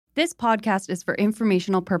This podcast is for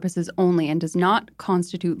informational purposes only and does not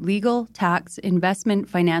constitute legal, tax, investment,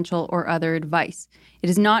 financial, or other advice. It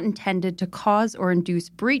is not intended to cause or induce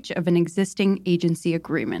breach of an existing agency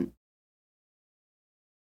agreement.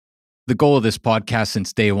 The goal of this podcast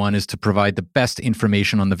since day one is to provide the best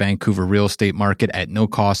information on the Vancouver real estate market at no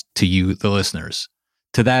cost to you, the listeners.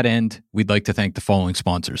 To that end, we'd like to thank the following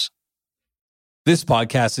sponsors. This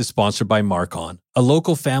podcast is sponsored by Marcon, a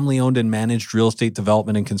local family-owned and managed real estate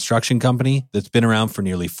development and construction company that's been around for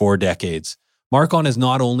nearly 4 decades. Marcon is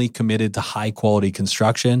not only committed to high-quality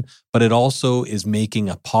construction, but it also is making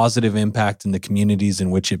a positive impact in the communities in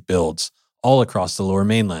which it builds, all across the Lower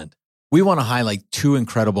Mainland. We want to highlight 2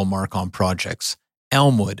 incredible Marcon projects.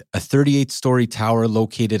 Elmwood, a 38-story tower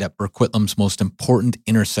located at Burquitlam's most important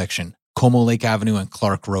intersection, Como Lake Avenue and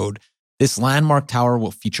Clark Road. This landmark tower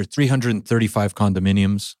will feature 335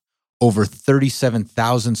 condominiums, over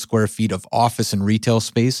 37,000 square feet of office and retail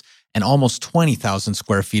space, and almost 20,000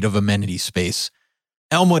 square feet of amenity space.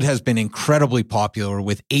 Elmwood has been incredibly popular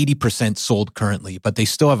with 80% sold currently, but they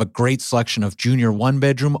still have a great selection of junior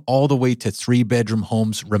 1-bedroom all the way to 3-bedroom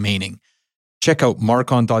homes remaining. Check out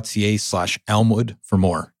marcon.ca/Elmwood for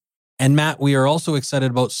more. And Matt, we are also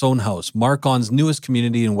excited about Sohn House, Marcon's newest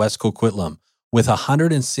community in West Coquitlam. With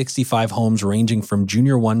 165 homes ranging from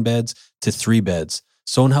junior 1-beds to 3-beds,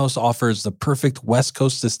 Sohn House offers the perfect West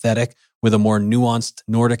Coast aesthetic with a more nuanced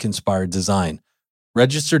Nordic-inspired design.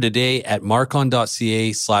 Register today at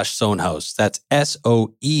marcon.ca/Sohnhaus. That's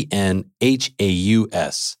SOENHAUS.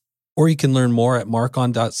 Or you can learn more at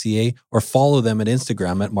marcon.ca or follow them at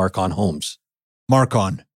Instagram at Marcon Homes.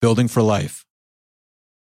 Marcon, building for life.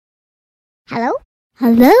 Hello?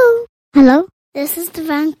 Hello? Hello? This is the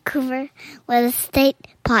Vancouver Real Estate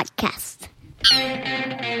Podcast.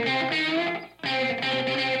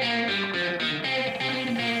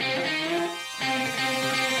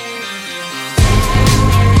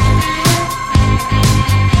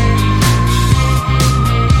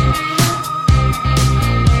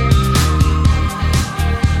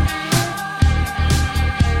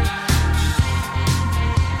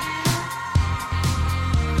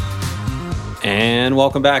 And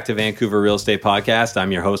welcome back to Vancouver Real Estate Podcast.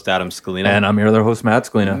 I'm your host, Adam Scalina. And I'm your other host, Matt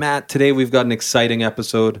Scalina. Matt, today we've got an exciting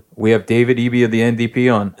episode. We have David Eby of the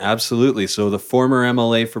NDP on. Absolutely. So the former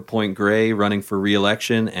MLA for Point Grey running for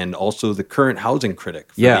re-election and also the current housing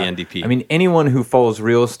critic for the NDP. I mean, anyone who follows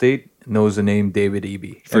real estate knows the name David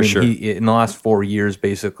Eby. For sure. In the last 4 years,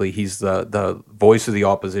 basically, he's the voice of the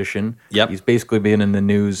opposition. Yep. He's basically been in the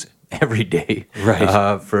news every day,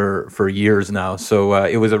 right? For years now. So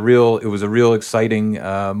it was a real exciting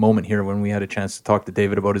moment here when we had a chance to talk to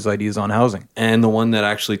David about his ideas on housing, and the one that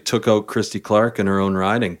actually took out Christy Clark in her own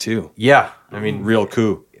riding too. Yeah, I mean, real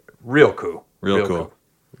coup, real cool. Real cool.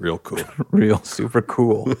 Real super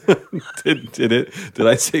cool. Did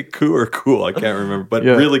I say cool or cool? I can't remember, but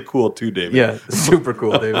really cool too, David. Yeah, super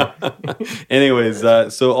cool, David. Anyways,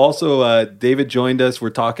 so also David joined us. We're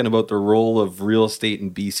talking about the role of real estate in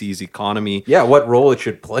BC's economy. Yeah, what role it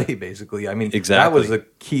should play, basically. I mean, exactly. That was the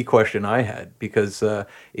key question I had because,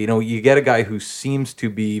 you get a guy who seems to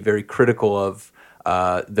be very critical of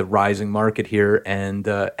the rising market here and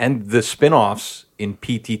the spin-offs in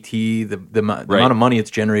PTT, the amount of money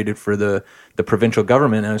it's generated for the provincial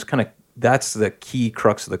government, and it's kind of that's the key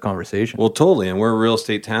crux of the conversation. Well, totally, and we're a real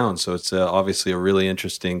estate town, so it's obviously a really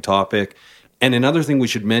interesting topic. And another thing we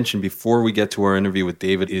should mention before we get to our interview with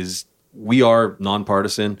David is we are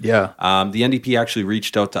nonpartisan. Yeah. The NDP actually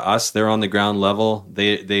reached out to us. They're on the ground level.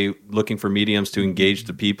 They looking for mediums to engage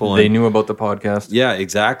the people. They knew about the podcast. Yeah,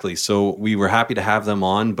 exactly. So we were happy to have them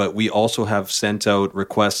on, but we also have sent out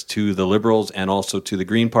requests to the Liberals and also to the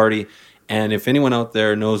Green Party. And if anyone out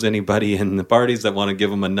there knows anybody in the parties that want to give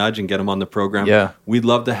them a nudge and get them on the program, we'd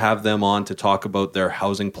love to have them on to talk about their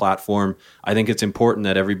housing platform. I think it's important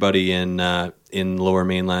that everybody in Lower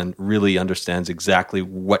Mainland really understands exactly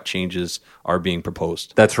what changes are being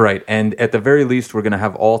proposed. That's right. And at the very least, we're going to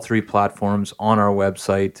have all 3 platforms on our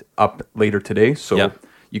website up later today. So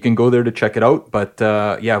you can go there to check it out. But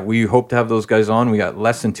we hope to have those guys on. We got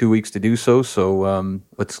less than 2 weeks to do so. So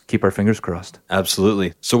let's keep our fingers crossed.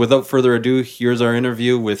 Absolutely. So without further ado, here's our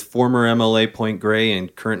interview with former MLA Point Grey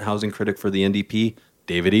and current housing critic for the NDP,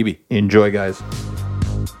 David Eby. Enjoy, guys.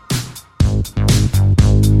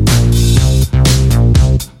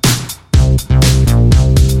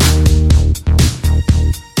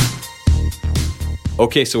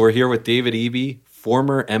 Okay, so we're here with David Eby,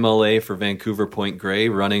 former MLA for Vancouver Point Grey,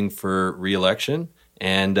 running for re-election,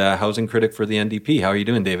 and housing critic for the NDP. How are you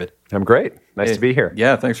doing, David? I'm great. Nice to be here.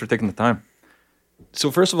 Yeah, thanks for taking the time. So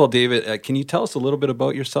first of all, David, can you tell us a little bit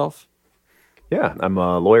about yourself? Yeah, I'm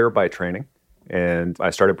a lawyer by training, and I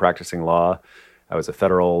started practicing law. I was a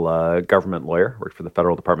federal government lawyer, worked for the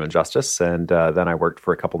Federal Department of Justice, and then I worked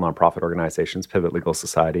for a couple nonprofit organizations, Pivot Legal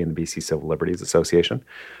Society and the BC Civil Liberties Association.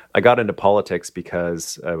 I got into politics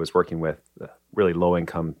because I was working with really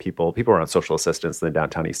low-income people. People were on social assistance in the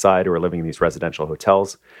downtown east side who were living in these residential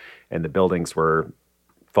hotels, and the buildings were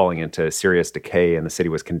falling into serious decay, and the city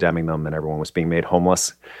was condemning them, and everyone was being made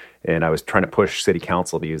homeless. And I was trying to push city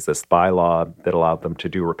council to use this bylaw that allowed them to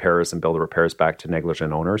do repairs and bill the repairs back to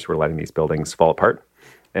negligent owners who were letting these buildings fall apart.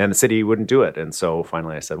 And the city wouldn't do it. And so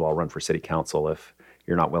finally I said, well, I'll run for city council if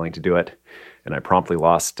you're not willing to do it. And I promptly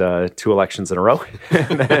lost 2 elections in a row.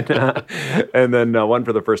 and then won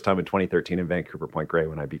for the first time in 2013 in Vancouver Point Grey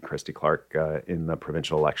when I beat Christy Clark in the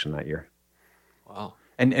provincial election that year. Wow.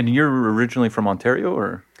 And you're originally from Ontario,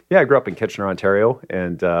 or? Yeah, I grew up in Kitchener, Ontario,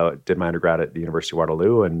 and did my undergrad at the University of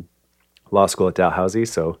Waterloo and law school at Dalhousie.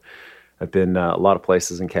 So I've been a lot of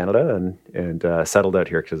places in Canada and settled out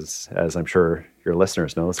here because, as I'm sure your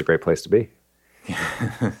listeners know, it's a great place to be.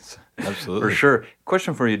 Absolutely. For sure.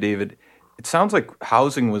 Question for you, David. It sounds like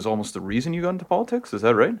housing was almost the reason you got into politics. Is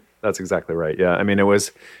that right? That's exactly right. Yeah. I mean, it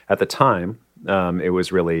was at the time, it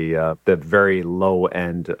was really the very low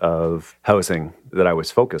end of housing that I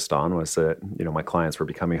was focused on was that, my clients were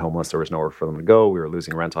becoming homeless. There was nowhere for them to go. We were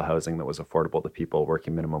losing rental housing that was affordable to people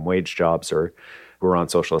working minimum wage jobs or who were on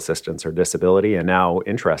social assistance or disability. And now,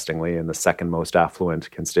 interestingly, in the second most affluent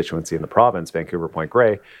constituency in the province, Vancouver Point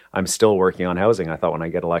Grey, I'm still working on housing. I thought when I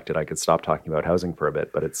get elected, I could stop talking about housing for a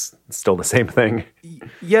bit, but it's still the same thing.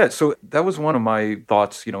 Yeah, so that was one of my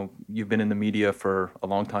thoughts. You've been in the media for a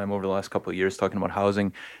long time over the last couple of years talking about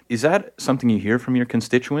housing. Is that something you hear from your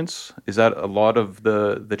constituents? Is that a lot of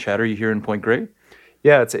the chatter you hear in Point Grey?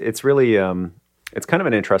 Yeah, it's really it's kind of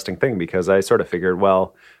an interesting thing because I sort of figured,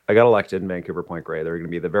 well, I got elected in Vancouver Point Grey. There are going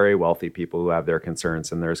to be the very wealthy people who have their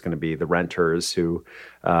concerns, and there's going to be the renters who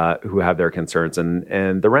have their concerns,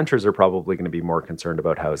 and the renters are probably going to be more concerned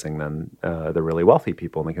about housing than the really wealthy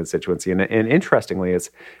people in the constituency. And interestingly, it's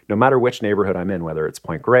no matter which neighborhood I'm in, whether it's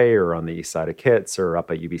Point Grey or on the east side of Kitts or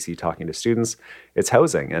up at UBC talking to students, it's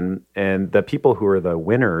housing. And the people who are the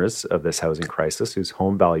winners of this housing crisis, whose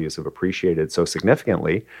home values have appreciated so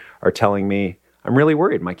significantly, are telling me, I'm really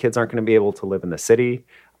worried. My kids aren't going to be able to live in the city.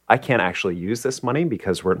 I can't actually use this money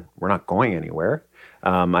because we're not going anywhere.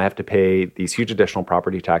 I have to pay these huge additional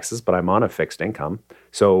property taxes, but I'm on a fixed income.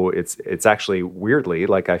 So it's actually weirdly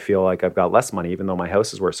like I feel like I've got less money, even though my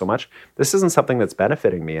house is worth so much. This isn't something that's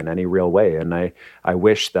benefiting me in any real way. And I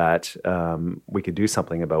wish that we could do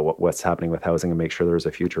something about what's happening with housing and make sure there's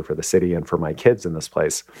a future for the city and for my kids in this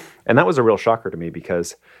place. And that was a real shocker to me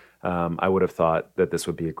because I would have thought that this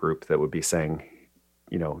would be a group that would be saying,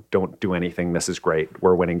 don't do anything. This is great.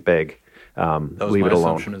 We're winning big. That was leave my it alone.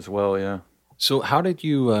 assumption as well. Yeah. So how did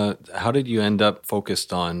you end up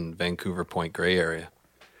focused on Vancouver Point Grey area?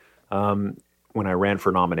 When I ran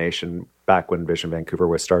for nomination back when Vision Vancouver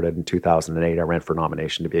was started in 2008, I ran for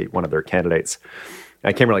nomination to be one of their candidates.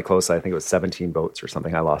 I came really close. I think it was 17 votes or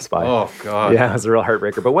something. I lost by. Oh God. Yeah, it was a real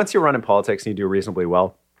heartbreaker. But once you run in politics and you do reasonably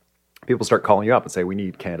well, people start calling you up and say, we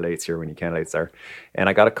need candidates here, we need candidates there. And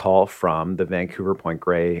I got a call from the Vancouver Point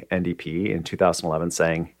Grey NDP in 2011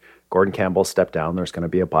 saying, Gordon Campbell stepped down. There's going to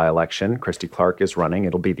be a by-election. Christy Clark is running.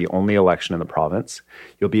 It'll be the only election in the province.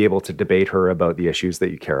 You'll be able to debate her about the issues that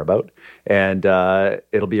you care about. And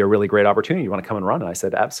it'll be a really great opportunity. You want to come and run? And I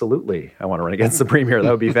said, absolutely. I want to run against the premier. That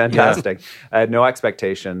would be fantastic. Yeah. I had no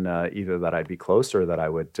expectation either that I'd be close or that I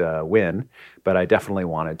would win. But I definitely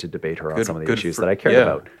wanted to debate her on some of the issues that I cared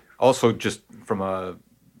about. Also, just from a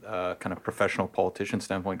kind of professional politician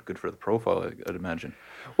standpoint, good for the profile, I'd imagine.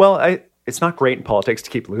 Well, it's not great in politics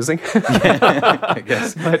to keep losing. I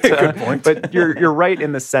guess. But, good point. But you're right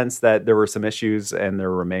in the sense that there were some issues and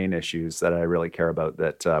there remain issues that I really care about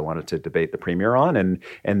that I wanted to debate the premier on.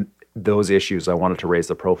 And those issues I wanted to raise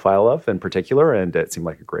the profile of in particular, and it seemed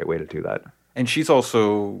like a great way to do that. And she's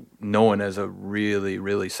also known as a really,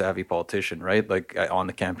 really savvy politician, right? Like on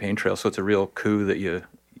the campaign trail. So it's a real coup that you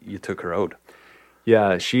took her out.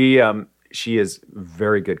 Yeah, she is a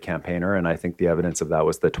very good campaigner, and I think the evidence of that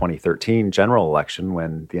was the 2013 general election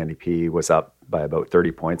when the NDP was up by about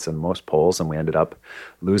 30 points in most polls, and we ended up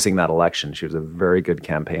losing that election. She was a very good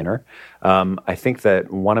campaigner. I think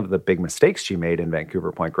that one of the big mistakes she made in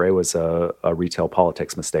Vancouver Point Grey was a retail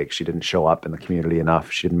politics mistake. She didn't show up in the community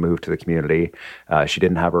enough. She didn't move to the community. She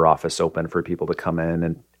didn't have her office open for people to come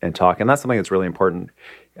in and talk, and that's something that's really important,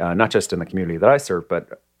 not just in the community that I serve,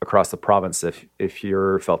 but across the province. If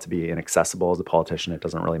you're felt to be inaccessible as a politician, it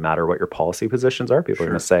doesn't really matter what your policy positions are. People are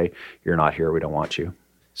going to say, you're not here, we don't want you.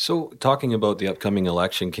 So, talking about the upcoming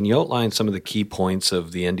election, can you outline some of the key points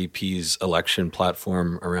of the NDP's election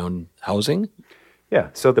platform around housing? Yeah.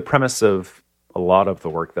 So the premise of a lot of the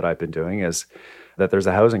work that I've been doing is that there's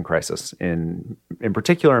a housing crisis in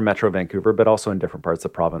particular in Metro Vancouver, but also in different parts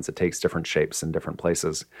of the province. It takes different shapes in different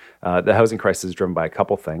places. The housing crisis is driven by a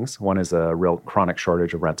couple things. One is a real chronic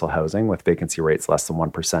shortage of rental housing with vacancy rates less than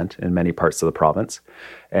 1% in many parts of the province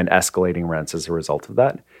and escalating rents as a result of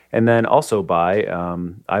that. And then also by,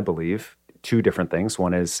 I believe, two different things.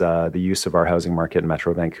 One is the use of our housing market in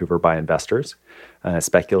Metro Vancouver by investors,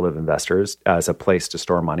 speculative investors, as a place to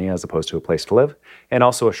store money as opposed to a place to live, and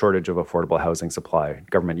also a shortage of affordable housing supply.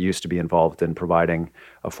 Government used to be involved in providing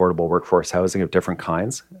affordable workforce housing of different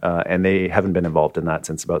kinds, and they haven't been involved in that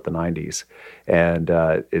since about the 90s. And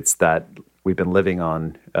it's that we've been living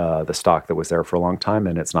on the stock that was there for a long time,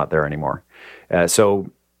 and it's not there anymore. So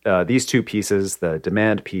these two pieces, the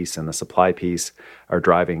demand piece and the supply piece, are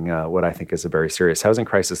driving what I think is a very serious housing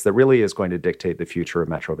crisis that really is going to dictate the future of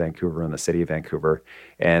Metro Vancouver and the city of Vancouver.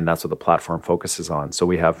 And that's what the platform focuses on. So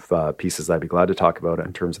we have pieces that I'd be glad to talk about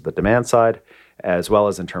in terms of the demand side, as well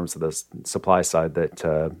as in terms of the supply side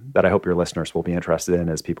that I hope your listeners will be interested in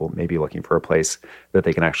as people may be looking for a place that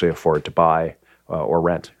they can actually afford to buy or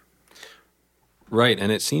rent. Right,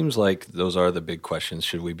 and it seems like those are the big questions.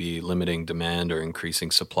 Should we be limiting demand or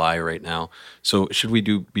increasing supply right now? So should we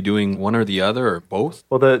be doing one or the other or both?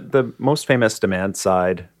 Well, the most famous demand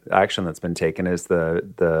side action that's been taken is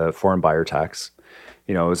the foreign buyer tax.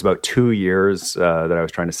 You know, it was about 2 years that I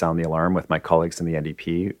was trying to sound the alarm with my colleagues in the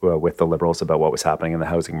NDP, with the Liberals, about what was happening in the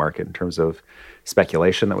housing market in terms of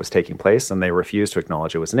speculation that was taking place, and they refused to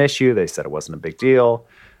acknowledge it was an issue. They said it wasn't a big deal.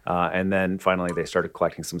 And then finally they started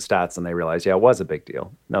collecting some stats and they realized, yeah, it was a big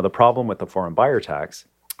deal. Now, the problem with the foreign buyer tax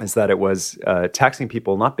is that it was taxing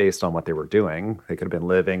people not based on what they were doing. They could have been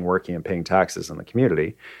living, working, and paying taxes in the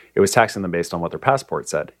community. It was taxing them based on what their passport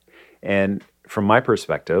said. And from my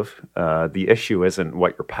perspective, the issue isn't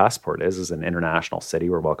what your passport is. As an international city,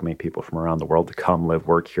 we're welcoming people from around the world to come live,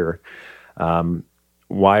 work here.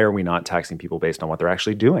 Why are we not taxing people based on what they're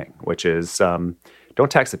actually doing? Which is, don't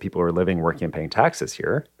tax the people who are living, working, and paying taxes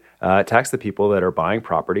here. Tax the people that are buying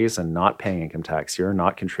properties and not paying income tax here,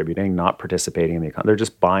 not contributing, not participating in the economy. They're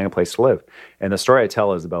just buying a place to live. And the story I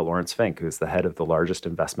tell is about Lawrence Fink, who's the head of the largest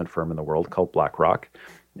investment firm in the world called BlackRock.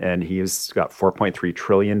 And he's got $4.3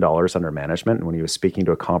 trillion under management. And when he was speaking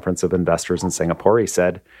to a conference of investors in Singapore, he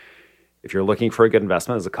said, if you're looking for a good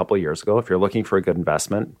investment, this was a couple of years ago, if you're looking for a good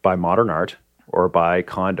investment, buy modern art or buy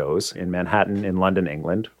condos in Manhattan, in London,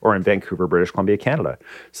 England, or in Vancouver, British Columbia, Canada.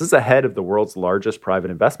 So this is the head of the world's largest private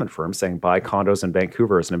investment firm saying buy condos in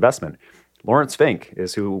Vancouver as an investment. Lawrence Fink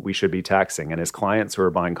is who we should be taxing, and his clients who are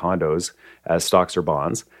buying condos as stocks or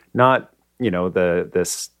bonds, not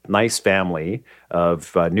this nice family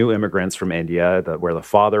of new immigrants from India where the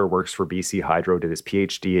father works for BC Hydro, did his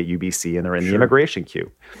PhD at UBC, and they're in the immigration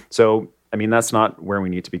queue. So I mean, that's not where we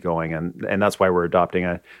need to be going. And that's why we're adopting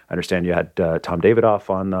I understand you had Tom Davidoff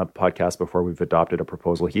on the podcast before. We've adopted a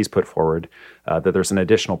proposal he's put forward that there's an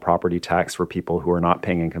additional property tax for people who are not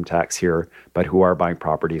paying income tax here, but who are buying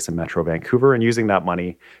properties in Metro Vancouver and using that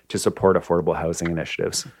money to support affordable housing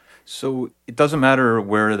initiatives. So it doesn't matter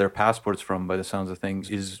where their passport's from, by the sounds of things.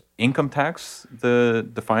 Is income tax the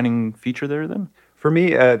defining feature there then? For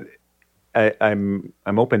me, I'm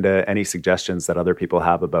open to any suggestions that other people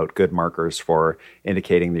have about good markers for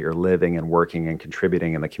indicating that you're living and working and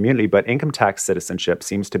contributing in the community. But income tax citizenship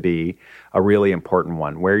seems to be a really important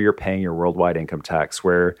one, where you're paying your worldwide income tax,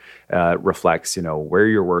 where reflects, where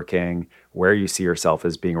you're working, where you see yourself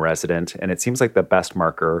as being resident. And it seems like the best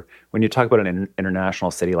marker when you talk about an international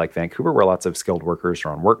city like Vancouver, where lots of skilled workers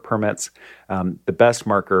are on work permits, the best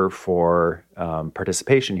marker for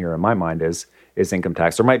participation here in my mind is income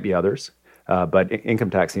tax. There might be others. But income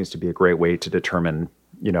tax seems to be a great way to determine,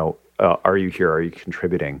 are you here? Are you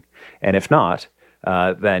contributing? And if not,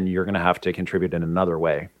 then you're going to have to contribute in another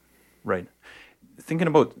way. Right. Thinking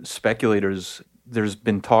about speculators, there's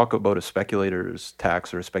been talk about a speculator's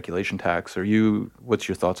tax or a speculation tax. What's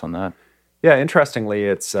your thoughts on that? Yeah, interestingly,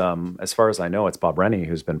 it's as far as I know, it's Bob Rennie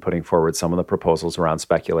who's been putting forward some of the proposals around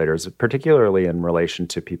speculators, particularly in relation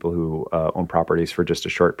to people who own properties for just a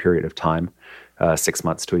short period of time, 6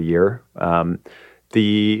 months to a year.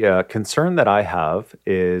 The concern that I have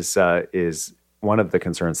is one of the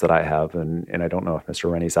concerns that I have, and I don't know if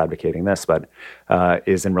Mr. Rennie's advocating this, but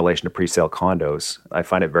is in relation to pre-sale condos. I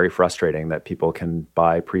find it very frustrating that people can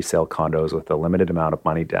buy pre-sale condos with a limited amount of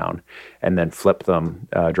money down and then flip them,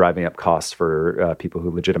 driving up costs for people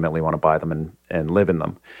who legitimately want to buy them and live in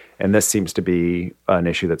them. And this seems to be an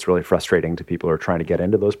issue that's really frustrating to people who are trying to get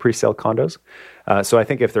into those pre-sale condos. So I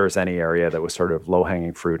think if there's any area that was sort of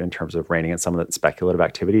low-hanging fruit in terms of reining in some of that speculative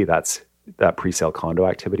activity, that pre-sale condo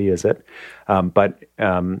activity is it. But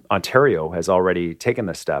Ontario has already taken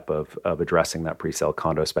the step of addressing that pre-sale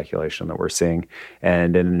condo speculation that we're seeing.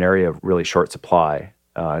 And in an area of really short supply,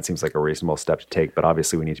 it seems like a reasonable step to take, but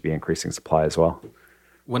obviously we need to be increasing supply as well.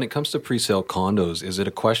 When it comes to pre-sale condos, is it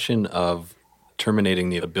a question of terminating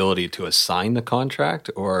the ability to assign the contract,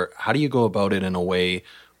 or how do you go about it in a way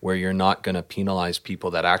where you're not going to penalize people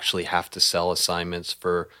that actually have to sell assignments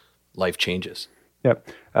for life changes? Yep.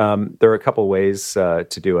 There are a couple ways to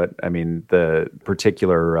do it. I mean, the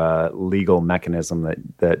particular legal mechanism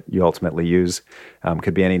that you ultimately use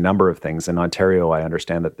could be any number of things. In Ontario, I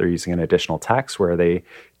understand that they're using an additional tax where they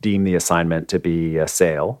deem the assignment to be a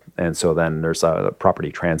sale. And so then there's a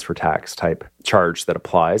property transfer tax type charge that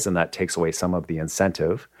applies, and that takes away some of the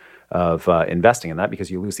incentive of investing in that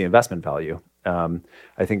because you lose the investment value.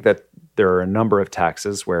 I think that there are a number of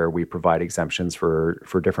taxes where we provide exemptions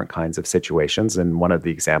for different kinds of situations. And one of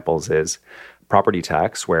the examples is property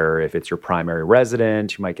tax, where if it's your primary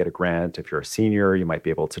resident, you might get a grant. If you're a senior, you might be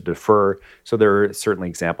able to defer. So there are certainly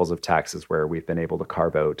examples of taxes where we've been able to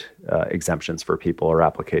carve out exemptions for people or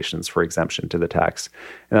applications for exemption to the tax.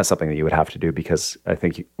 And that's something that you would have to do because I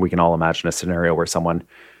think we can all imagine a scenario where someone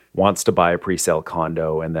wants to buy a pre-sale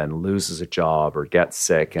condo and then loses a job or gets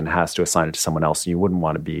sick and has to assign it to someone else. And you wouldn't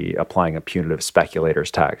want to be applying a punitive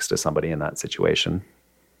speculator's tax to somebody in that situation.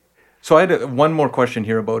 So I had one more question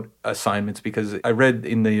here about assignments, because I read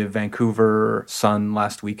in the Vancouver Sun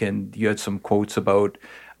last weekend, you had some quotes about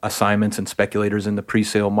assignments and speculators in the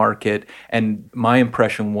pre-sale market. And my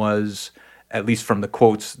impression was, at least from the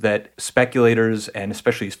quotes, that speculators, and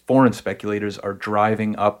especially foreign speculators, are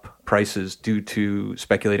driving up prices due to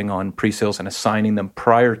speculating on pre-sales and assigning them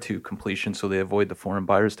prior to completion so they avoid the foreign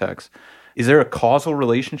buyer's tax. Is there a causal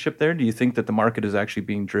relationship there? Do you think that the market is actually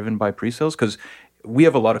being driven by pre-sales? Because we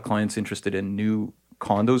have a lot of clients interested in new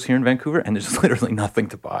condos here in Vancouver, and there's literally nothing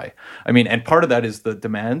to buy. I mean, and part of that is the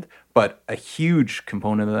demand, but a huge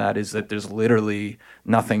component of that is that there's literally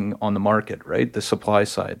nothing on the market, right? The supply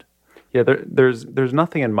side. Yeah, there's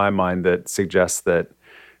nothing in my mind that suggests that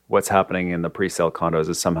what's happening in the pre-sale condos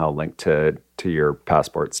is somehow linked to your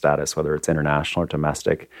passport status, whether it's international or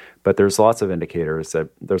domestic. But there's lots of indicators that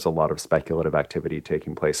there's a lot of speculative activity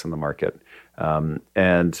taking place in the market.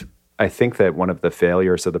 And I think that one of the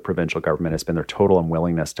failures of the provincial government has been their total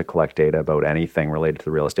unwillingness to collect data about anything related to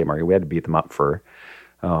the real estate market. We had to beat them up for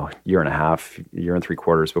year and a half, year and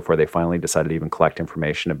 3/4 before they finally decided to even collect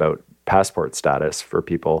information about passport status for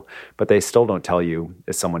people. But they still don't tell you,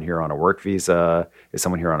 is someone here on a work visa? Is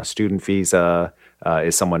someone here on a student visa?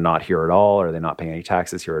 Is someone not here at all? Are they not paying any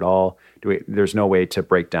taxes here at all? There's no way to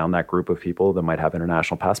break down that group of people that might have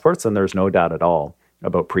international passports, and there's no data at all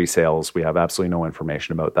about pre-sales. We have absolutely no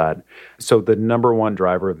information about that. So the number one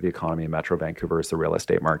driver of the economy in Metro Vancouver is the real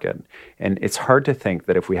estate market. And it's hard to think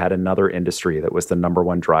that if we had another industry that was the number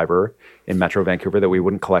one driver in Metro Vancouver, that we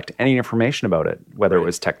wouldn't collect any information about it, whether it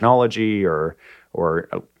was technology or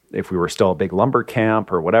if we were still a big lumber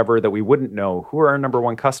camp or whatever, that we wouldn't know who are our number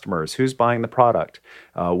one customers, who's buying the product,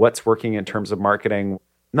 what's working in terms of marketing.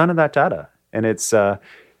 None of that data. And it's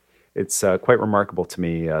quite remarkable to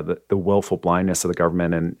me, the willful blindness of the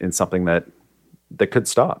government in something that could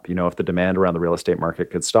stop. You know, if the demand around the real estate market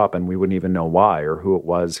could stop and we wouldn't even know why or who it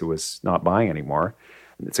was who was not buying anymore,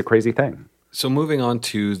 it's a crazy thing. So moving on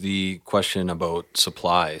to the question about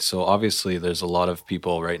supply. So obviously there's a lot of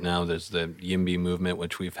people right now. There's the YIMBY movement,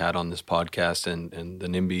 which we've had on this podcast, and the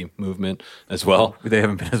NIMBY movement as well. They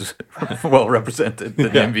haven't been as well represented, the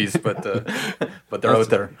NIMBYs, but they're out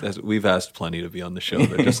there. We've asked plenty to be on the show.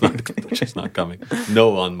 They're just not coming.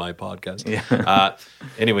 No on my podcast. Yeah.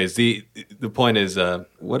 Anyways, the point is,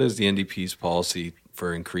 what is the NDP's policy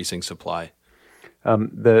for increasing supply?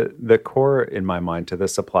 The core, in my mind, to the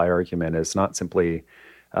supply argument is not simply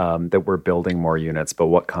that we're building more units, but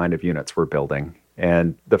what kind of units we're building.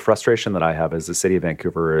 And the frustration that I have is the city of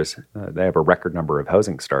Vancouver is they have a record number of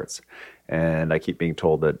housing starts. And I keep being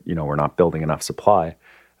told that, we're not building enough supply.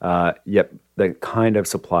 Yet the kind of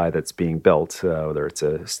supply that's being built, whether it's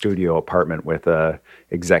a studio apartment with a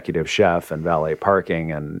executive chef and valet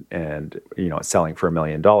parking and selling for $1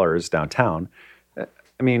 million downtown,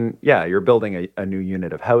 I mean, yeah, you're building a new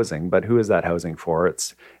unit of housing, but who is that housing for?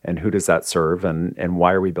 And who does that serve? And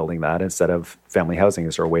why are we building that instead of family housing?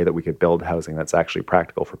 Is there a way that we could build housing that's actually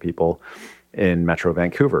practical for people in Metro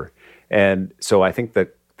Vancouver? And so I think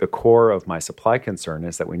that the core of my supply concern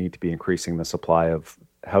is that we need to be increasing the supply of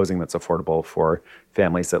housing that's affordable for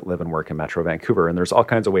families that live and work in Metro Vancouver. And there's all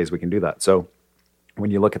kinds of ways we can do that. So when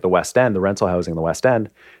you look at the West End, the rental housing in the West End,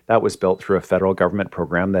 that was built through a federal government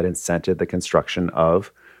program that incented the construction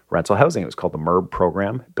of rental housing. It was called the MERB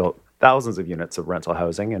program. It built thousands of units of rental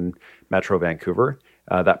housing in Metro Vancouver.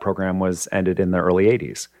 That program was ended in the early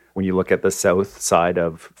 80s. When you look at the south side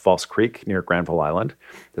of False Creek near Granville Island,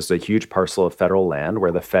 this is a huge parcel of federal land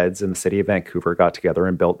where the feds and the city of Vancouver got together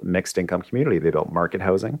and built mixed income community. They built market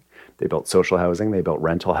housing, they built social housing, they built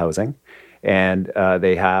rental housing. And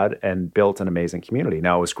they had and built an amazing community.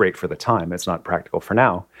 Now, it was great for the time. It's not practical for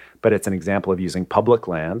now, but it's an example of using public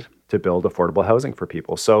land to build affordable housing for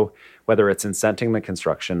people. So whether it's incenting the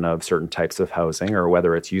construction of certain types of housing or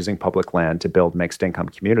whether it's using public land to build mixed income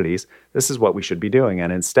communities, this is what we should be doing.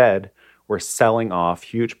 And instead, we're selling off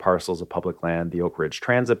huge parcels of public land, the Oak Ridge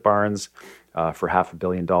Transit Barns for $500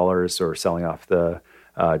 million, or selling off the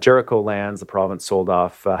Jericho lands. The province sold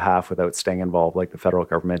off half without staying involved like the federal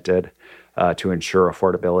government did. To ensure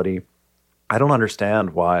affordability. I don't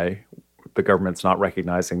understand why the government's not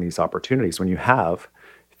recognizing these opportunities when you have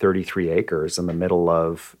 33 acres in the middle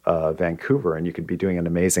of Vancouver and you could be doing an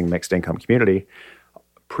amazing mixed income community.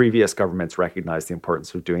 Previous governments recognized the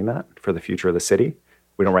importance of doing that for the future of the city.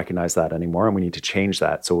 We don't recognize that anymore, and we need to change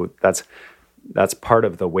that. So that's part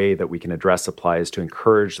of the way that we can address supply, is to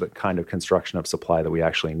encourage the kind of construction of supply that we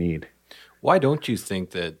actually need. Why don't you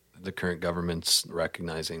think that the current government's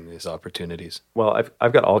recognizing these opportunities? Well,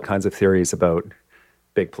 I've got all kinds of theories about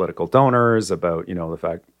big political donors, about, the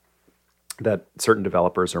fact that certain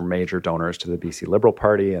developers are major donors to the BC Liberal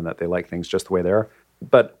Party and that they like things just the way they are.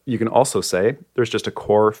 But you can also say there's just a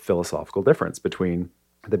core philosophical difference between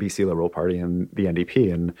the BC Liberal Party and the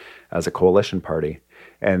NDP and as a coalition party.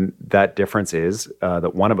 And that difference is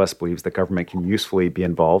that one of us believes that government can usefully be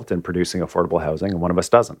involved in producing affordable housing and one of us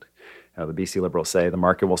doesn't. The BC Liberals say the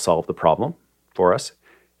market will solve the problem for us.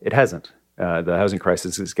 It hasn't. The housing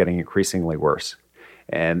crisis is getting increasingly worse.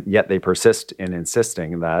 And yet they persist in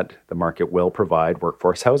insisting that the market will provide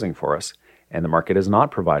workforce housing for us. And the market is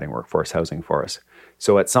not providing workforce housing for us.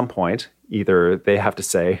 So at some point, either they have to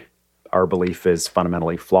say our belief is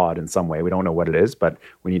fundamentally flawed in some way. We don't know what it is, but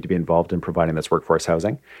we need to be involved in providing this workforce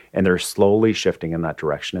housing. And they're slowly shifting in that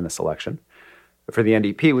direction in this election. But for the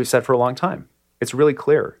NDP, we've said for a long time, it's really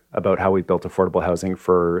clear about how we built affordable housing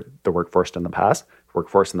for the workforce in the past.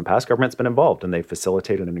 Government's been involved and they've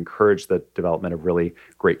facilitated and encouraged the development of really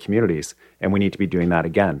great communities. And we need to be doing that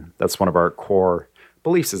again. That's one of our core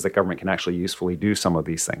beliefs, is that government can actually usefully do some of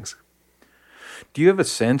these things. Do you have a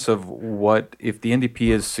sense of what, if the NDP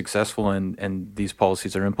is successful and these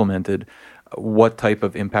policies are implemented, what type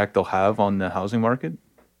of impact they'll have on the housing market?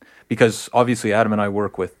 Because obviously Adam and I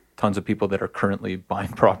work with tons of people that are currently buying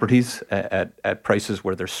properties at prices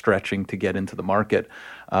where they're stretching to get into the market.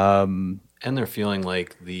 And they're feeling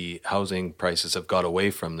like the housing prices have got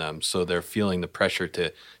away from them. So they're feeling the pressure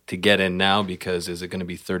to get in now, because is it going to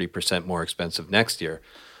be 30% more expensive next year?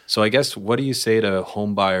 So I guess, what do you say to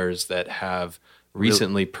home buyers that have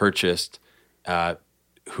recently purchased,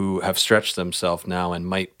 who have stretched themselves now and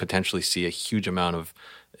might potentially see a huge amount of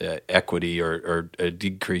equity or a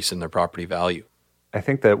decrease in their property value? I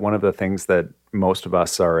think that one of the things that most of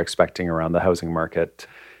us are expecting around the housing market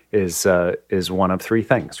is one of three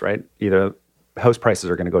things, right? Either house prices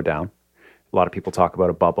are going to go down. A lot of people talk about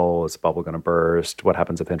a bubble. Is the bubble going to burst? What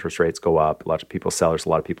happens if interest rates go up? A lot of people sell. There's a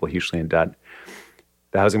lot of people hugely in debt.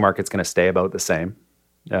 The housing market's going to stay about the same,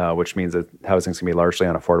 which means that housing is going to be largely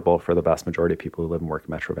unaffordable for the vast majority of people who live and work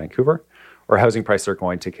in Metro Vancouver, or housing prices are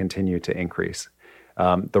going to continue to increase.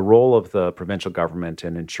 The role of the provincial government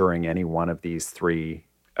in ensuring any one of these three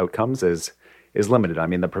outcomes is limited. I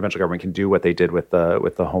mean, the provincial government can do what they did with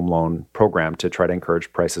the home loan program to try to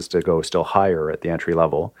encourage prices to go still higher at the entry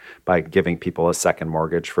level by giving people a second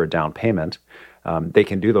mortgage for a down payment. They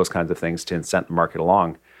can do those kinds of things to incent the market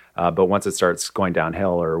along. But once it starts going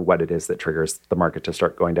downhill, or what it is that triggers the market to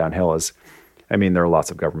start going downhill there are lots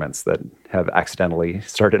of governments that have accidentally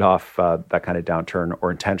started off that kind of downturn or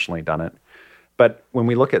intentionally done it. But when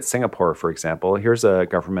we look at Singapore, for example, here's a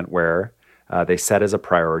government where they set as a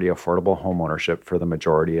priority affordable home ownership for the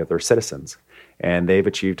majority of their citizens. And they've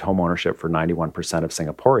achieved home ownership for 91% of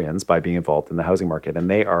Singaporeans by being involved in the housing market. And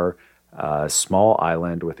they are a small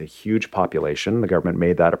island with a huge population. The government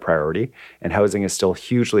made that a priority. And housing is still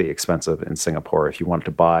hugely expensive in Singapore. If you wanted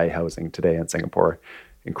to buy housing today in Singapore,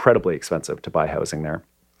 incredibly expensive to buy housing there.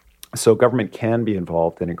 So government can be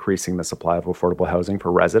involved in increasing the supply of affordable housing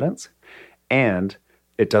for residents, and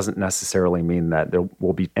it doesn't necessarily mean that there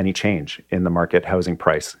will be any change in the market housing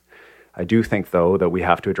price. I do think, though, that we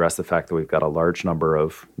have to address the fact that we've got a large number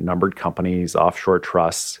of numbered companies, offshore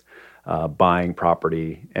trusts, buying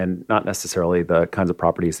property, and not necessarily the kinds of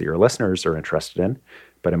properties that your listeners are interested in.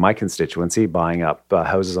 But in my constituency, buying up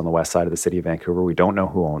houses on the west side of the city of Vancouver, we don't know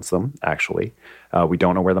who owns them, actually. We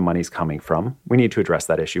don't know where the money's coming from. We need to address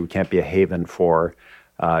that issue. We can't be a haven for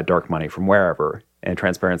dark money from wherever. And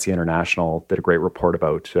Transparency International did a great report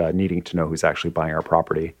about needing to know who's actually buying our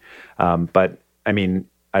property. But, I mean,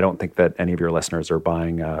 I don't think that any of your listeners are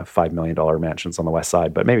buying $5 million mansions on the west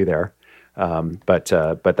side, but maybe they're.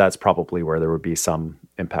 But that's probably where there would be some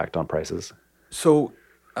impact on prices. So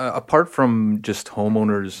apart from just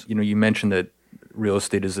homeowners, you mentioned that real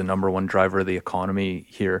estate is the number one driver of the economy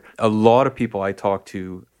here. A lot of people I talk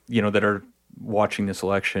to, that are watching this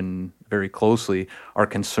election very closely are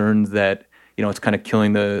concerned that, it's kind of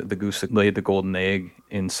killing the goose that laid the golden egg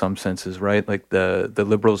in some senses, right? Like the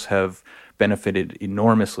Liberals have benefited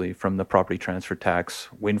enormously from the property transfer tax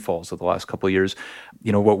windfalls of the last couple of years.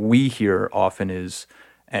 What we hear often is,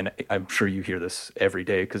 and I'm sure you hear this every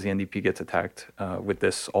day because the NDP gets attacked with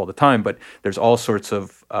this all the time, but there's all sorts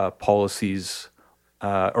of policies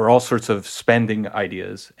or all sorts of spending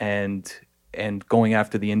ideas and going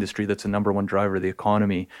after the industry that's the number one driver of the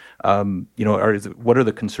economy. What are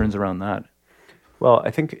the concerns around that? Well,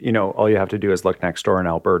 I think, all you have to do is look next door in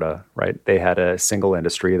Alberta, right? They had a single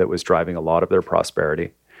industry that was driving a lot of their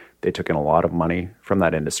prosperity. They took in a lot of money from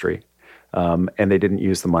that industry, and they didn't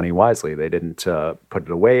use the money wisely. They didn't put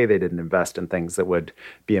it away. They didn't invest in things that would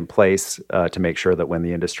be in place to make sure that when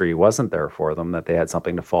the industry wasn't there for them, that they had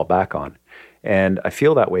something to fall back on. And I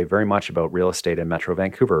feel that way very much about real estate in Metro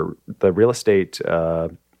Vancouver. The real estate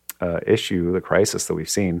issue, the crisis that we've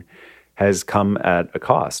seen, has come at a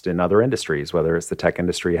cost in other industries, whether it's the tech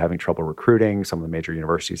industry having trouble recruiting, some of the major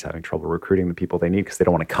universities having trouble recruiting the people they need because they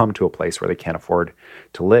don't want to come to a place where they can't afford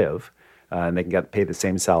to live, and they can get paid the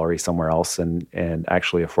same salary somewhere else and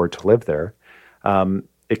actually afford to live there.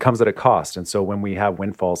 It comes at a cost. And so when we have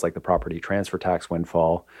windfalls like the property transfer tax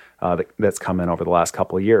windfall that's come in over the last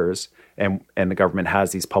couple of years, and the government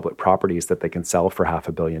has these public properties that they can sell for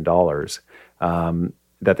 $500 million,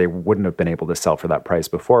 that they wouldn't have been able to sell for that price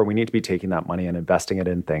before. We need to be taking that money and investing it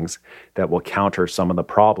in things that will counter some of the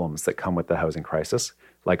problems that come with the housing crisis,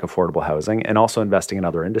 like affordable housing, and also investing in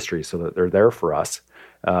other industries so that they're there for us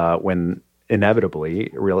when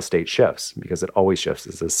inevitably real estate shifts, because it always shifts.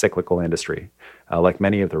 It's a cyclical industry, like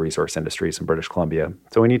many of the resource industries in British Columbia.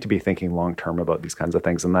 So we need to be thinking long-term about these kinds of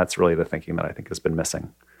things, and that's really the thinking that I think has been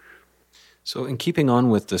missing. So in keeping on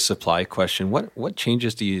with the supply question, what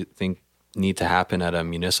changes do you think need to happen at a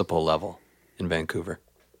municipal level in Vancouver?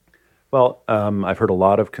 Well, I've heard a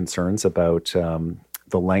lot of concerns about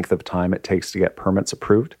the length of time it takes to get permits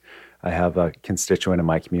approved. I have a constituent in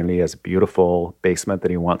my community who has a beautiful basement that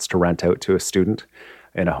he wants to rent out to a student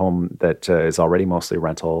in a home that is already mostly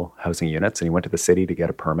rental housing units. And he went to the city to get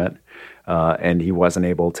a permit, and he wasn't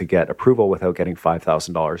able to get approval without getting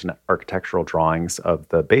 $5,000 in architectural drawings of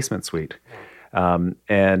the basement suite.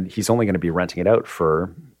 And he's only going to be renting it out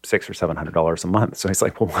for $600 or $700 a month. So he's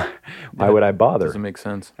like, well, why would I bother? Doesn't make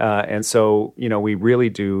sense. And so, we really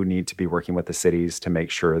do need to be working with the cities to make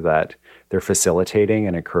sure that they're facilitating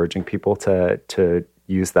and encouraging people to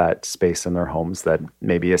use that space in their homes that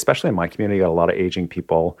maybe, especially in my community, got a lot of aging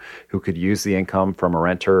people who could use the income from a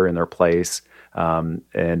renter in their place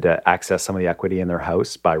and access some of the equity in their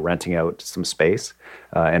house by renting out some space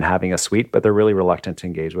and having a suite, but they're really reluctant to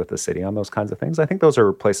engage with the city on those kinds of things. I think those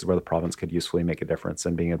are places where the province could usefully make a difference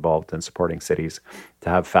in being involved in supporting cities to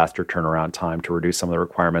have faster turnaround time, to reduce some of the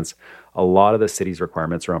requirements. A lot of the city's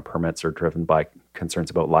requirements around permits are driven by concerns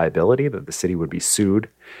about liability, that the city would be sued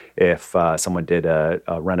if someone did a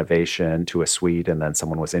renovation to a suite and then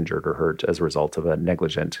someone was injured or hurt as a result of a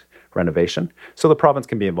negligent renovation. So the province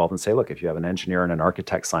can be involved and say, look, if you have an engineer and an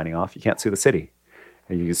architect signing off, you can't sue the city.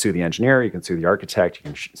 And you can sue the engineer, you can sue the architect, you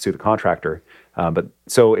can sue the contractor. But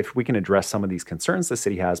so if we can address some of these concerns the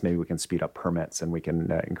city has, maybe we can speed up permits and we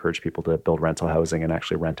can encourage people to build rental housing and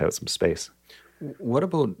actually rent out some space. What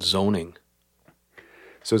about zoning?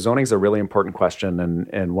 So zoning is a really important question,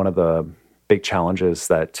 and one of the big challenges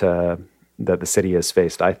that the city has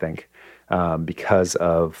faced, I think, because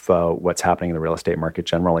of what's happening in the real estate market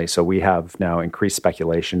generally. So we have now increased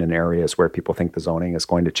speculation in areas where people think the zoning is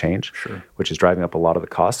going to change, which is driving up a lot of the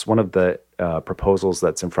costs. One of the proposals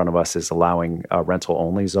that's in front of us is allowing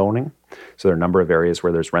rental-only zoning. So there are a number of areas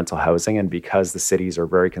where there's rental housing, and because the cities are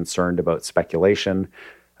very concerned about speculation,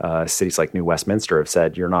 cities like New Westminster have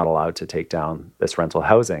said you're not allowed to take down this rental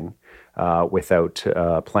housing without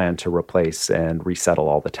a plan to replace and resettle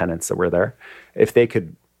all the tenants that were there. If they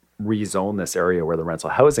could rezone this area where the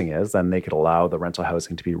rental housing is, then they could allow the rental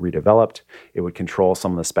housing to be redeveloped. It would control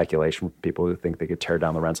some of the speculation from people who think they could tear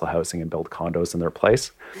down the rental housing and build condos in their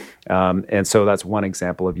place. And so that's one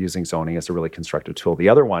example of using zoning as a really constructive tool. The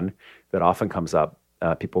other one that often comes up,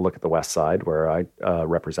 people look at the West Side where I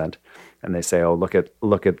represent, and they say, "Oh, look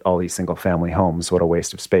at all these single-family homes. What a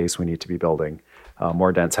waste of space. We need to be building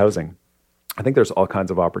more dense housing." I think there's all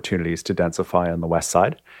kinds of opportunities to densify on the West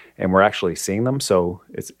Side, and we're actually seeing them. So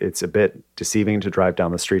it's a bit deceiving to drive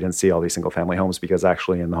down the street and see all these single-family homes, because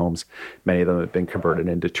actually in the homes, many of them have been converted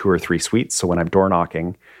into 2 or 3 suites. So when I'm door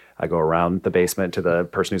knocking, I go around the basement to the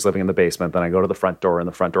person who's living in the basement, then I go to the front door, and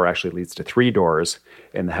the front door actually leads to 3 doors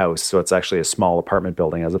in the house. So it's actually a small apartment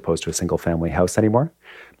building as opposed to a single-family house anymore.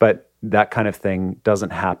 But that kind of thing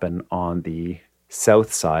doesn't happen on the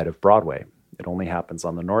south side of Broadway. It only happens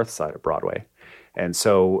on the north side of Broadway. And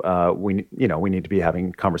so we need to be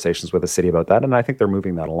having conversations with the city about that. And I think they're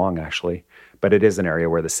moving that along, actually. But it is an area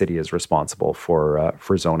where the city is responsible for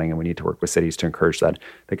zoning, and we need to work with cities to encourage that.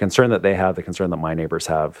 The concern that they have, the concern that my neighbors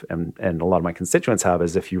have, and a lot of my constituents have,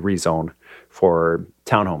 is if you rezone for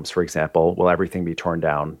townhomes, for example, will everything be torn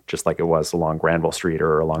down just like it was along Granville Street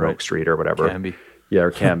or along Oak Street or whatever? Can be. Yeah,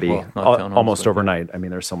 or can be. Well, almost overnight. I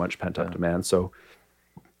mean, there's so much pent-up demand. So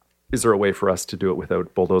is there a way for us to do it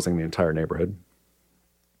without bulldozing the entire neighborhood?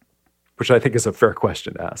 Which I think is a fair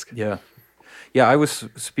question to ask. Yeah. I was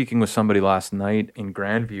speaking with somebody last night in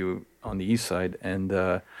Grandview on the east side, and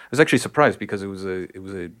I was actually surprised because it was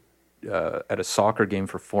at a soccer game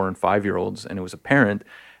for 4 and 5-year-olds, and it was a parent.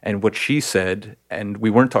 And what she said, and we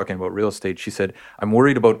weren't talking about real estate, she said, "I'm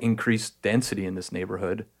worried about increased density in this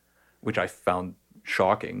neighborhood," which I found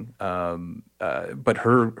shocking. But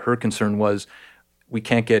her concern was, we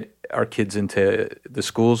can't get our kids into the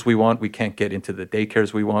schools we want. We can't get into the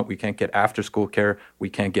daycares we want. We can't get after-school care. We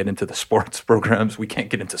can't get into the sports programs. We can't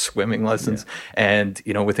get into swimming lessons. Yeah. And,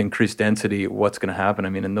 with increased density, what's going to happen? I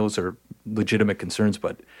mean, and those are legitimate concerns,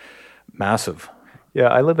 but massive. Yeah,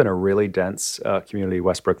 I live in a really dense community,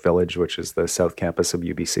 Westbrook Village, which is the south campus of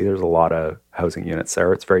UBC. There's a lot of housing units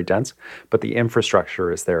there. It's very dense, but the infrastructure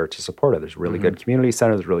is there to support it. There's really good community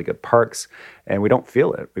centers, really good parks, and we don't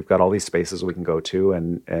feel it. We've got all these spaces we can go to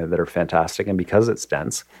and that are fantastic, and because it's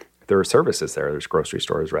dense, there are services there. There's grocery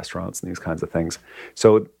stores, restaurants, and these kinds of things.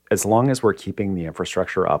 So as long as we're keeping the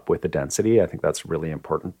infrastructure up with the density, I think that's really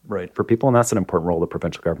important for people, and that's an important role of the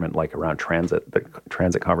provincial government, like around transit, the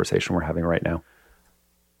transit conversation we're having right now.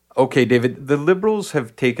 Okay, David, the Liberals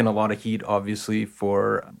have taken a lot of heat, obviously,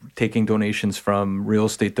 for taking donations from real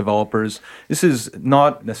estate developers. This is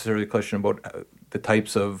not necessarily a question about the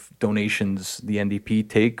types of donations the NDP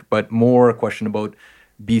take, but more a question about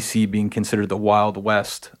BC being considered the Wild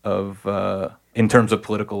West of in terms of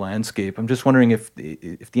political landscape. I'm just wondering if the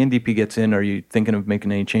NDP gets in, are you thinking of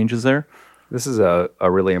making any changes there? This is a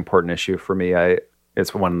really important issue for me.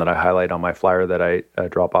 It's one that I highlight on my flyer that I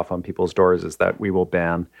drop off on people's doors, is that we will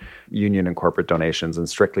ban union and corporate donations and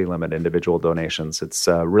strictly limit individual donations. It's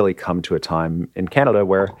really come to a time in Canada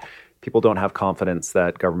where people don't have confidence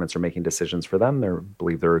that governments are making decisions for them. They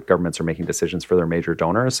believe their governments are making decisions for their major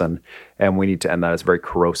donors, and we need to end that. It's a very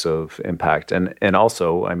corrosive impact. And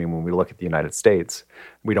also, I mean, when we look at the United States,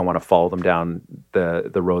 we don't want to follow them down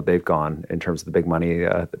the road they've gone in terms of the big money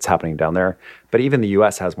that's happening down there. But even the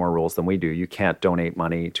U.S. has more rules than we do. You can't donate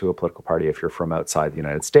money to a political party if you're from outside the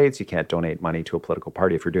United States. You can't donate money to a political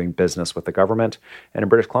party if you're doing business with the government. And in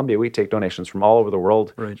British Columbia, we take donations from all over the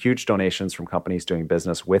world, huge donations from companies doing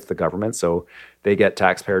business with the government. So they get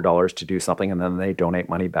taxpayer dollars to do something, and then they donate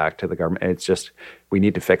money back to the government. And it's just, we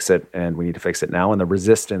need to fix it, and we need to fix it now. And the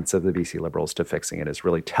resistance of the BC Liberals to fixing it is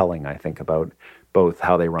really telling, I think, about both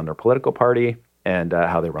how they run their political party and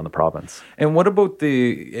how they run the province. And what about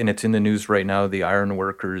and it's in the news right now, the Iron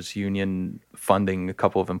Workers Union funding a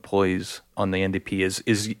couple of employees on the NDP.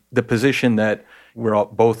 Is the position that we're all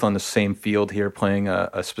both on the same field here playing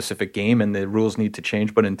a specific game and the rules need to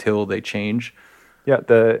change, but until they change, Yeah,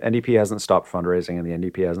 the NDP hasn't stopped fundraising, and the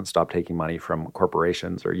NDP hasn't stopped taking money from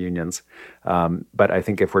corporations or unions. But I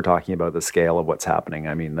think if we're talking about the scale of what's happening,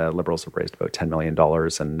 I mean, the Liberals have raised about $10 million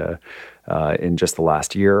in just the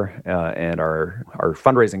last year, and our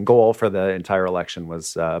fundraising goal for the entire election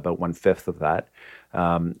was about 1/5 of that.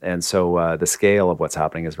 And so the scale of what's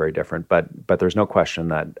happening is very different. But there's no question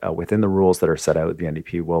that within the rules that are set out, the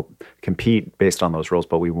NDP will compete based on those rules.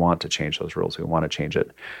 But we want to change those rules. We want to change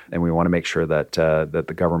it, and we want to make sure that that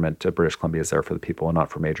the government of British Columbia is there for the people and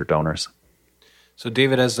not for major donors. So,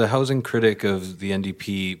 David, as the housing critic of the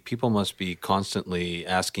NDP, people must be constantly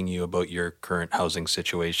asking you about your current housing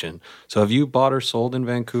situation. So, have you bought or sold in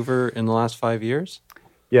Vancouver in the last 5 years?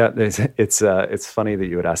 Yeah, it's funny that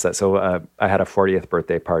you would ask that. So I had a 40th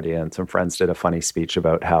birthday party, and some friends did a funny speech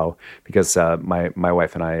about how, because my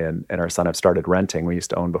wife and I and our son have started renting. We used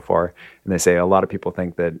to own before, and they say a lot of people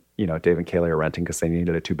think that Dave and Kaylee are renting because they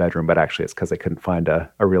needed a 2-bedroom, but actually it's because they couldn't find a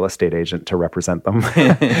real estate agent to represent them.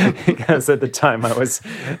 Because at the time I was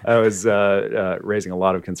raising a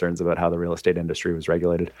lot of concerns about how the real estate industry was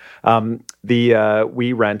regulated.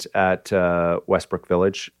 We rent at Westbrook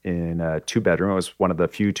Village in a 2-bedroom. It was one of the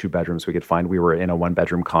few 2-bedrooms we could find. We were in a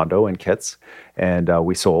 1-bedroom condo in Kitts, and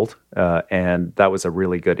we sold. And that was a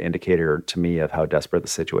really good indicator to me of how desperate the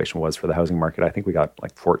situation was for the housing market. I think we got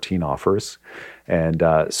like 14 offers and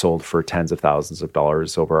sold for tens of thousands of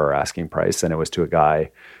dollars over our asking price. And it was to a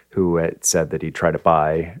guy who had said that he'd tried to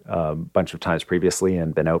buy a bunch of times previously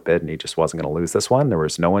and been outbid, and he just wasn't going to lose this one. There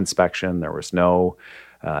was no inspection. There was no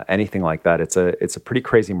anything like that. It's a pretty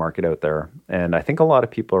crazy market out there. And I think a lot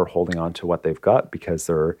of people are holding on to what they've got because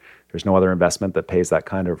there's no other investment that pays that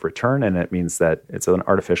kind of return. And it means that it's an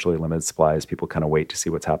artificially limited supply as people kind of wait to see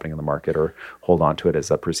what's happening in the market or hold on to it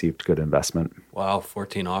as a perceived good investment. Wow,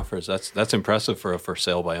 14 offers. That's impressive for a for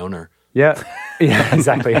sale by owner. Yeah,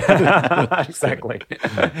 exactly. Exactly.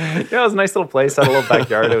 It was a nice little place, had a little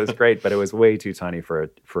backyard. It was great, but it was way too tiny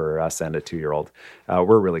for us and a 2-year-old.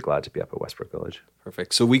 We're really glad to be up at Westbrook Village.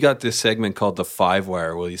 Perfect. So we got this segment called The 5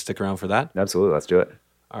 Wire. Will you stick around for that? Absolutely. Let's do it.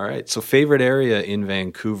 All right. So favorite area in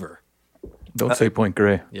Vancouver? Don't say Point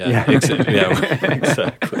Grey. Yeah. Exactly.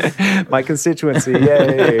 My constituency,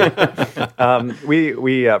 yay!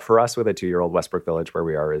 We for us with a 2-year-old, Westbrook Village, where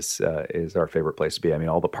we are, is our favorite place to be. I mean,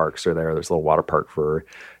 all the parks are there. There's a little water park for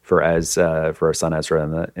our son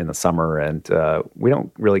Ezra in the summer, and we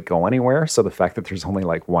don't really go anywhere. So the fact that there's only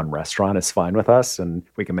like one restaurant is fine with us, and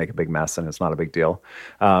we can make a big mess, and it's not a big deal.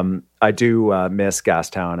 I do miss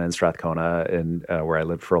Gastown and Strathcona, and where I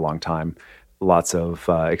lived for a long time. Lots of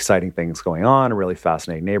exciting things going on, a really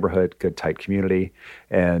fascinating neighborhood, good tight community,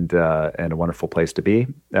 and a wonderful place to be.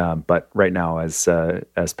 But right now, as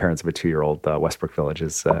parents of a 2-year-old, Westbrook Village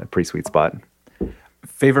is a pretty sweet spot.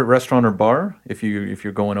 Favorite restaurant or bar if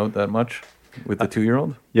you're going out that much with the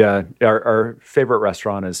 2-year-old? Yeah, our favorite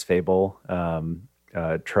restaurant is Fable.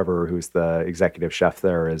 Trevor, who's the executive chef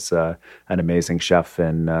there, is an amazing chef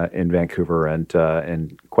in Vancouver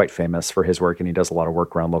and quite famous for his work. And he does a lot of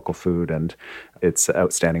work around local food, and it's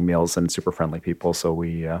outstanding meals and super friendly people. So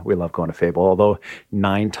we love going to Fable. Although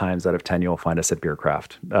 9 times out of 10 you'll find us at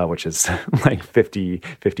Beercraft, which is like 50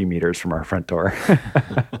 meters from our front door.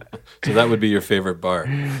 So that would be your favorite bar.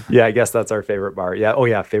 Yeah, I guess that's our favorite bar. Yeah. Oh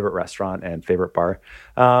yeah, favorite restaurant and favorite bar.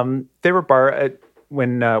 Favorite bar.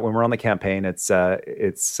 When we're on the campaign, it's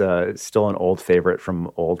still an old favorite from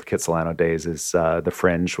old Kitsilano days. Is the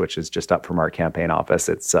Fringe, which is just up from our campaign office.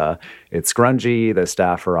 It's grungy. The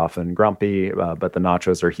staff are often grumpy, but the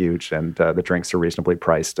nachos are huge, and the drinks are reasonably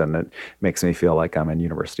priced, and it makes me feel like I'm in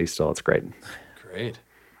university still. It's great. Great.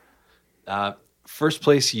 First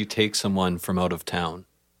place you take someone from out of town.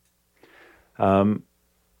 I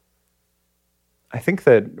think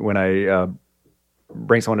that when I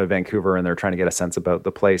bring someone to Vancouver and they're trying to get a sense about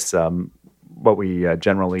the place, what we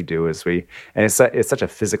generally do is it's such a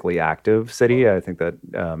physically active city. I think that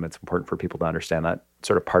it's important for people to understand that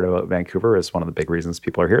sort of part about Vancouver is one of the big reasons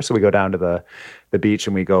people are here. So we go down to the beach,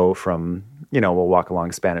 and we go from, we'll walk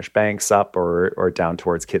along Spanish Banks up or down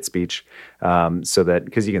towards Kitts Beach, so that,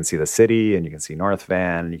 because you can see the city and you can see North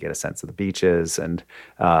Van and you get a sense of the beaches, and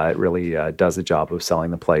it really does the job of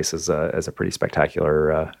selling the place as a pretty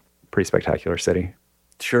spectacular city.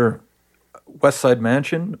 Sure. West Side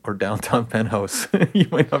Mansion or downtown penthouse? You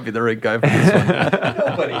might not be the right guy for this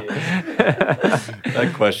one.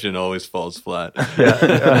 That question always falls flat.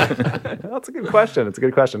 That's a good question. It's a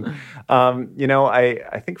good question.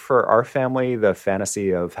 I think for our family, the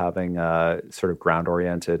fantasy of having sort of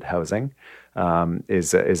ground-oriented housing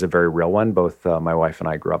is a very real one. Both my wife and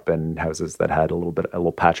I grew up in houses that had a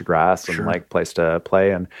little patch of grass and like place to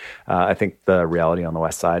play. And I think the reality on the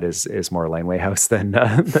west side is more laneway house than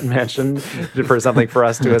mansion for something for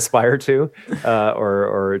us to aspire to,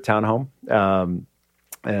 or townhome.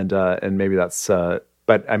 And maybe that's.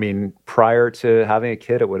 But I mean, prior to having a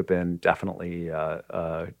kid, it would have been definitely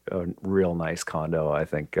a real nice condo, I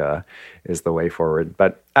think, is the way forward.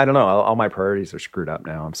 But I don't know. All my priorities are screwed up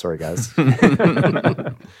now. I'm sorry, guys.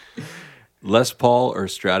 Les Paul or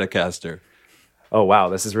Stratocaster? Oh, wow.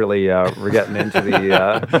 This is really, we're getting into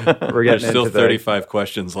the... There's still 35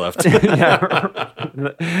 questions left. Yeah. I'm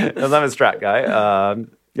a Strat guy.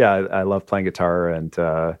 I love playing guitar and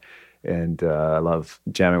I love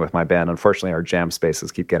jamming with my band. Unfortunately, our jam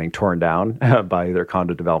spaces keep getting torn down by either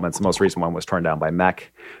condo developments. The most recent one was torn down by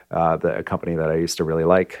Mech, the company that I used to really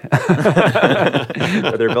like.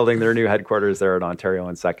 They're building their new headquarters there in Ontario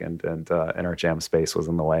and 2nd, and our jam space was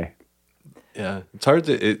in the way. Yeah, it's hard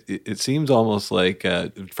to. It seems almost like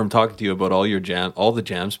from talking to you about all the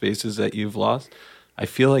jam spaces that you've lost. I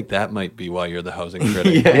feel like that might be why you're the housing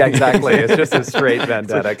critic. Yeah, exactly. It's just a straight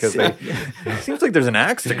vendetta because it seems like there's an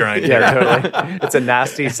axe to grind. Yeah, totally. It's a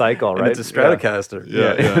nasty cycle, right? And it's a Stratocaster.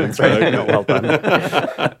 Yeah, that's right. Well done.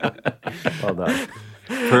 Well done.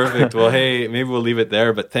 Perfect. Well, hey, maybe we'll leave it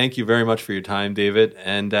there. But thank you very much for your time, David.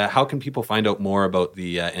 And how can people find out more about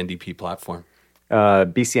the NDP platform?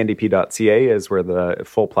 bcndp.ca is where the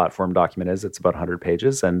full platform document is. It's about 100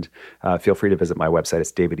 pages. And feel free to visit my website.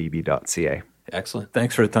 It's davideb.ca. Excellent.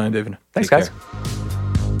 Thanks for the time, David. Thanks, guys.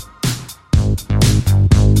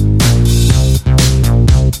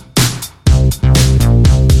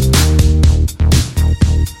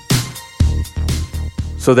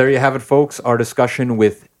 So there you have it, folks. Our discussion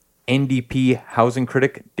with NDP housing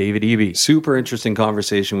critic David Eby. Super interesting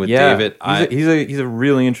conversation with David. He's a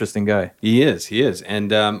really interesting guy. He is.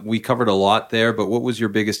 And we covered a lot there, but what was your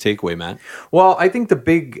biggest takeaway, Matt? Well, I think the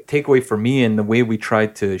big takeaway for me and the way we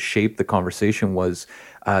tried to shape the conversation was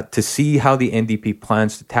to see how the NDP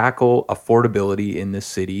plans to tackle affordability in this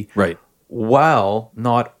city. Right. While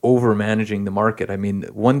not over-managing the market. I mean,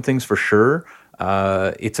 one thing's for sure,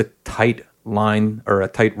 it's a tight line or a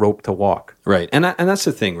tight rope to walk. Right. And that's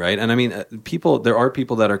the thing, right? And I mean, there are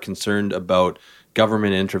people that are concerned about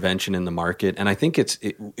government intervention in the market. And I think it's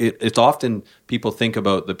often people think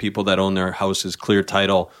about the people that own their houses clear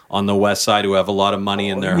title on the west side who have a lot of money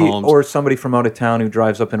in their homes. Or somebody from out of town who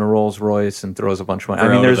drives up in a Rolls Royce and throws a bunch of money. I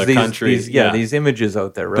mean, there's these images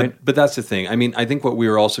out there, right? But that's the thing. I mean, I think what we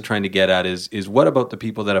were also trying to get at is what about the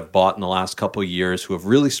people that have bought in the last couple of years who have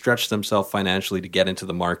really stretched themselves financially to get into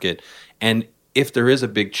the market? And if there is a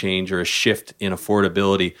big change or a shift in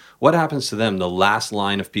affordability, what happens to them, the last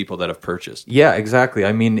line of people that have purchased? Yeah, exactly.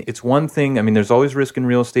 I mean, it's one thing. I mean, there's always risk in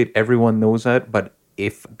real estate. Everyone knows that. But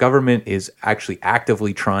if government is actually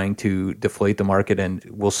actively trying to deflate the market, and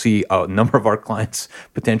we'll see a number of our clients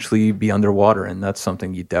potentially be underwater, and that's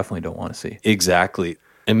something you definitely don't want to see. Exactly.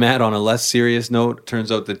 And Matt, on a less serious note, turns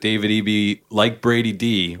out that David Eby, like Brady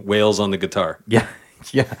D, wails on the guitar. Yeah.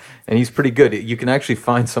 Yeah, and he's pretty good. You can actually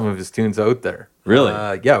find some of his tunes out there. Really?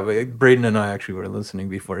 Yeah, Braden and I actually were listening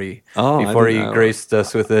before he graced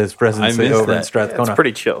us with his presence over in Strathcona. It's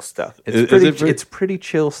pretty chill stuff. It's pretty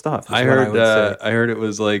chill stuff. I heard it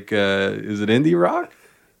was like, is it indie rock?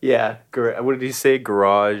 Yeah. What did he say?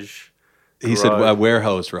 Garage. He said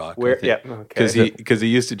warehouse rock. Because he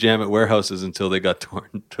used to jam at warehouses until they got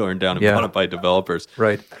torn down and bought up by developers.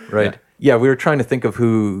 Right. Yeah, we were trying to think of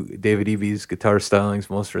who David Eby's guitar stylings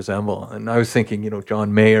most resemble. And I was thinking,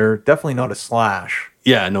 John Mayer, definitely not a Slash.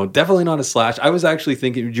 Yeah, no, definitely not a Slash. I was actually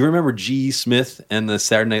thinking, do you remember G. Smith and the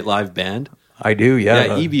Saturday Night Live band? I do,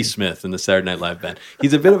 yeah. Yeah, Eby Smith and the Saturday Night Live band.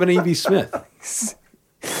 He's a bit of an Eby Smith.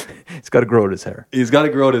 He's got to grow out his hair.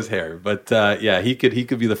 But he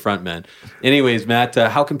could be the front man. Anyways, Matt,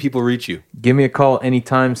 how can people reach you? Give me a call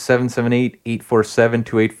anytime,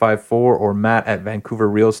 778-847-2854 or Matt at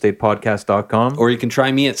VancouverRealEstatePodcast.com. Or you can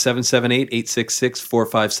try me at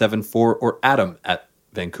 778-866-4574 or Adam at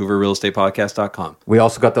VancouverRealEstatePodcast.com. We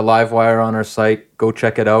also got the live wire on our site. Go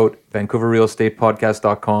check it out,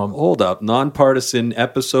 VancouverRealEstatePodcast.com. Hold up. Nonpartisan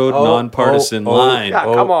episode, nonpartisan line. Yeah,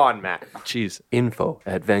 come on, Matt. Jeez. Info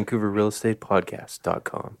at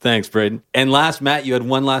VancouverRealEstatePodcast.com. Thanks, Braden. And last, Matt, you had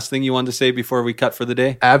one last thing you wanted to say before we cut for the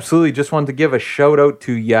day? Absolutely. Just wanted to give a shout out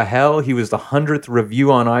to Yahel. He was the 100th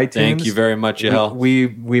review on iTunes. Thank you very much, Yahel.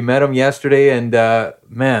 We met him yesterday, and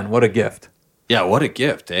man, what a gift. Yeah, what a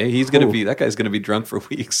gift, eh? That guy's gonna be drunk for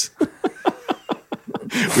weeks.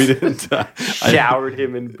 We didn't. Showered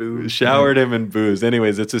him in booze. Showered him in booze.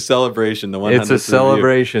 Anyways, it's a celebration. The 100th It's a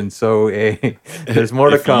celebration. So there's more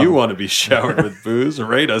to if come. you want to be showered with booze,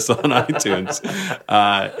 rate us on iTunes.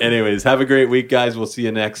 Anyways, have a great week, guys. We'll see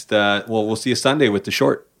you next. We'll see you Sunday with The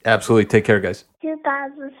Short. Absolutely. Take care, guys.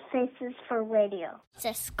 2000 Faces for Radio.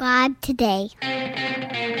 Subscribe today.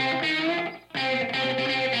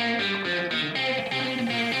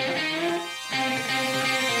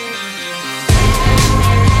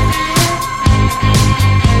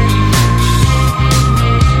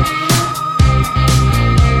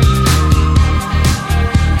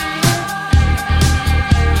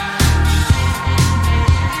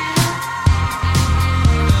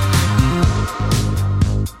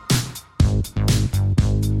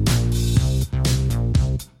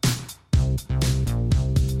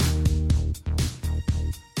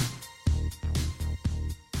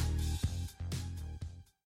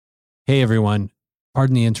 Hey everyone,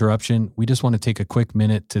 pardon the interruption. We just want to take a quick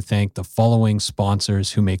minute to thank the following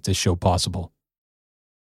sponsors who make this show possible.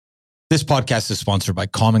 This podcast is sponsored by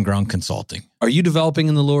Common Ground Consulting. Are you developing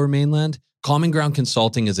in the Lower Mainland? Common Ground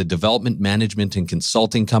Consulting is a development management and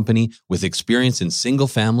consulting company with experience in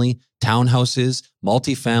single-family, townhouses,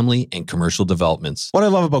 multifamily, and commercial developments. What I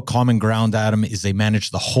love about Common Ground, Adam, is they manage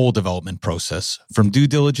the whole development process, from due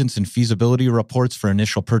diligence and feasibility reports for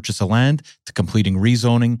initial purchase of land to completing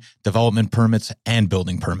rezoning, development permits, and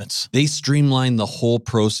building permits. They streamline the whole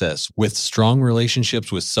process with strong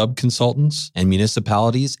relationships with sub-consultants and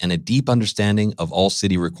municipalities and a deep understanding of all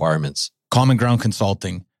city requirements. Common Ground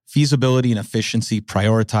Consulting. Feasibility and efficiency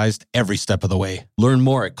prioritized every step of the way. Learn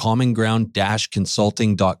more at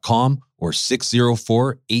commonground-consulting.com or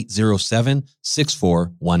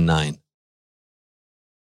 604-807-6419.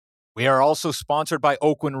 We are also sponsored by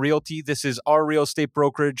Oakwyn Realty. This is our real estate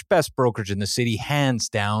brokerage, best brokerage in the city, hands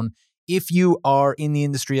down. If you are in the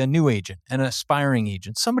industry, a new agent, an aspiring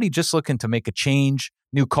agent, somebody just looking to make a change,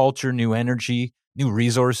 new culture, new energy, new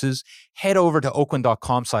resources, head over to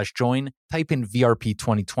oakwyn.com/join, type in VRP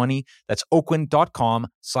 2020. That's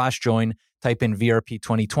oakwyn.com/join, type in VRP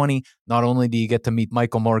 2020. Not only do you get to meet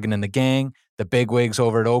Michael Morgan and the gang, the bigwigs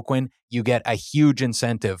over at Oakwyn, you get a huge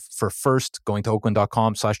incentive for first going to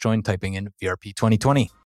oakwyn.com/join, typing in VRP 2020.